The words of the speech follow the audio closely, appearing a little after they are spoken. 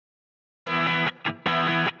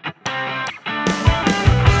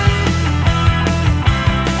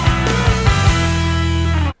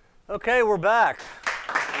Okay, we're back.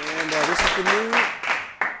 And this is the new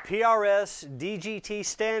PRS DGT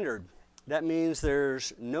standard. That means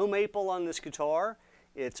there's no maple on this guitar.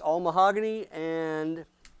 It's all mahogany, and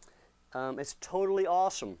it's totally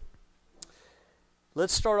awesome.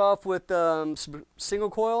 Let's start off with some single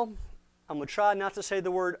coil. I'm gonna try not to say the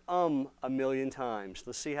word a million times.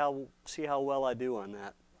 Let's see how well I do on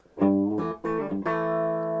that.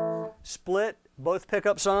 Split, both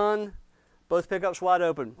pickups on, both pickups wide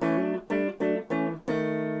open.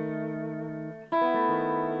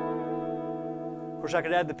 Of course, I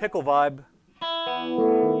could add the pickle vibe.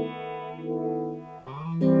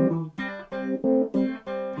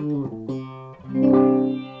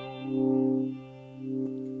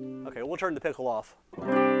 Okay, we'll turn the pickle off.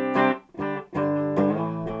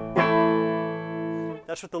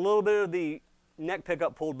 That's with a little bit of the neck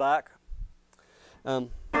pickup pulled back.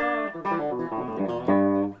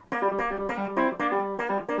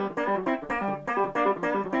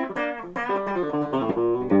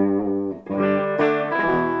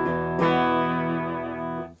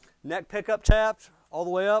 Neck pickup tapped all the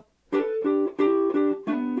way up.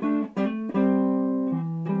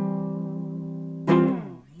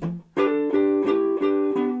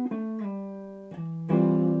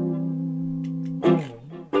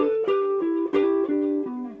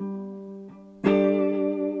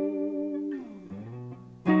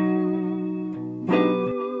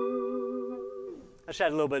 I just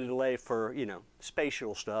had a little bit of delay for, you know,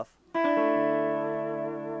 spatial stuff.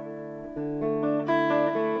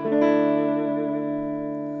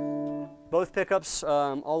 Both pickups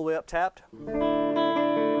all the way up tapped.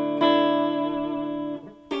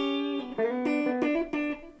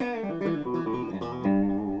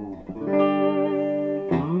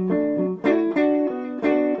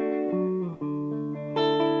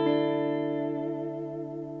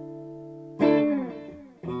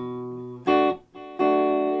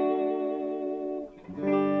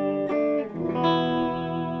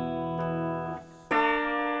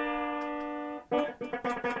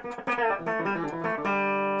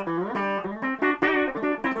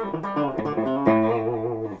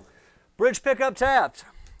 Bridge pickup tapped.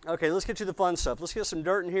 Okay, let's get to the fun stuff. Let's get some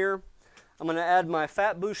dirt in here. I'm going to add my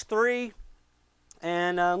Fat Boost 3,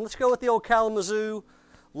 and let's go with the old Kalamazoo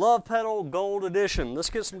Lovepedal Gold Edition. Let's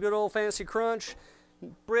get some good old fancy crunch.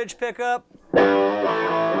 Bridge pickup.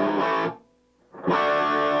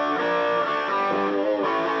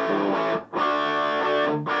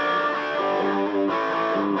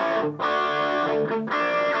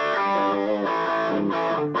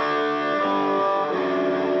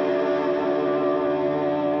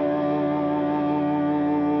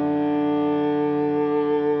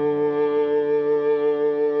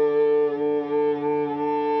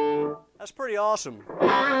 That's pretty awesome.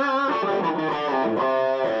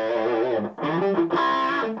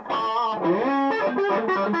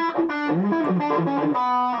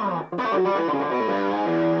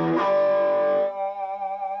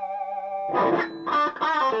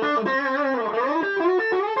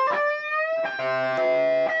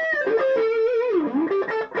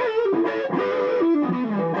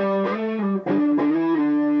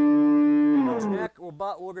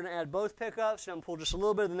 We're going to add both pickups, and I'm going to pull just a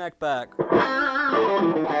little bit of the neck back.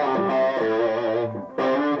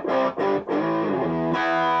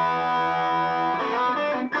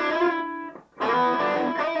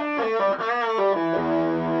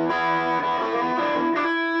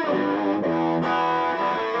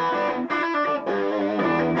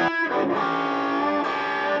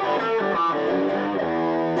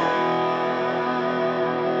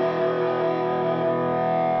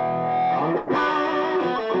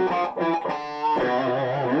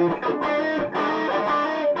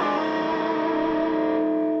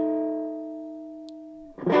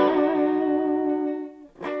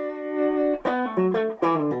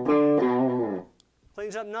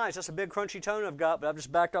 Cleans up nice. That's a big crunchy tone I've got, but I've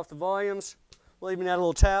just backed off the volumes. We'll even add a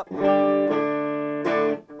little tap.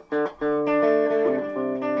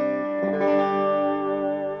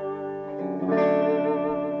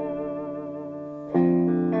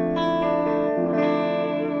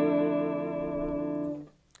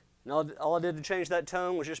 And all I did to change that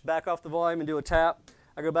tone was just back off the volume and do a tap.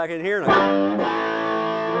 I go back in here and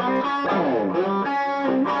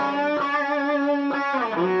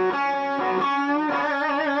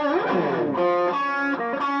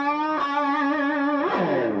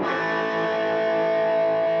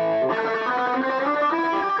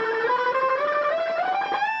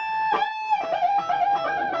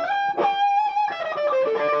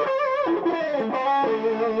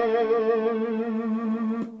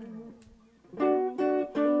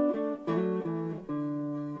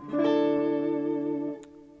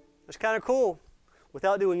kind of cool.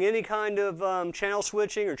 Without doing any kind of channel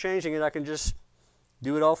switching or changing it, I can just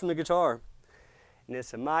do it all from the guitar. And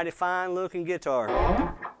it's a mighty fine looking guitar.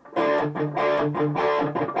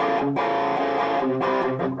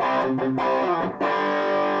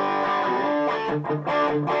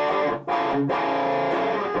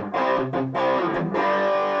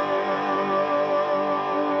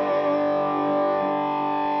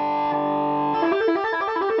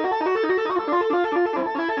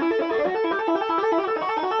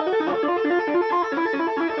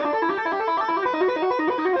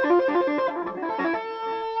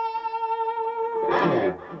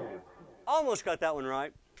 Almost got that one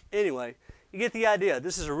right. Anyway, you get the idea.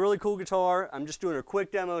 This is a really cool guitar. I'm just doing a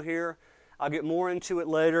quick demo here. I'll get more into it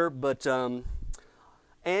later, but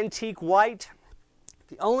antique white.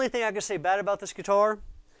 The only thing I can say bad about this guitar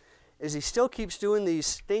is he still keeps doing these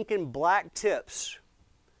stinking black tips.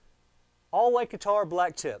 All white guitar,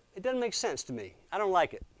 black tip. It doesn't make sense to me. I don't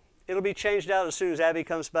like it. It'll be changed out as soon as Abby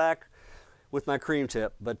comes back with my cream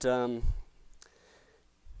tip. But other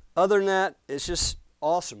than that, it's just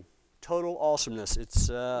awesome. Total awesomeness. It's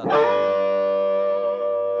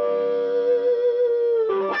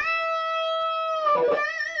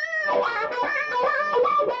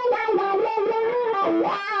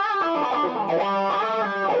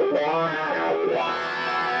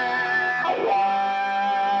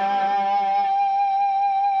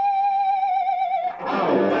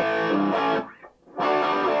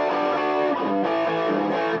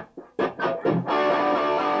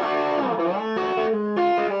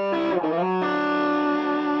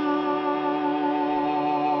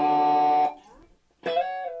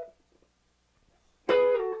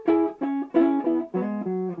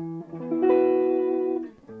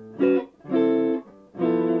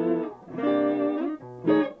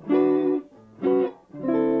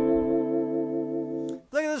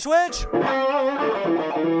switch.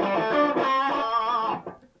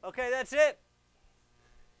 Okay, that's it.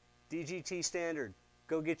 DGT standard.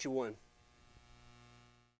 Go get you one.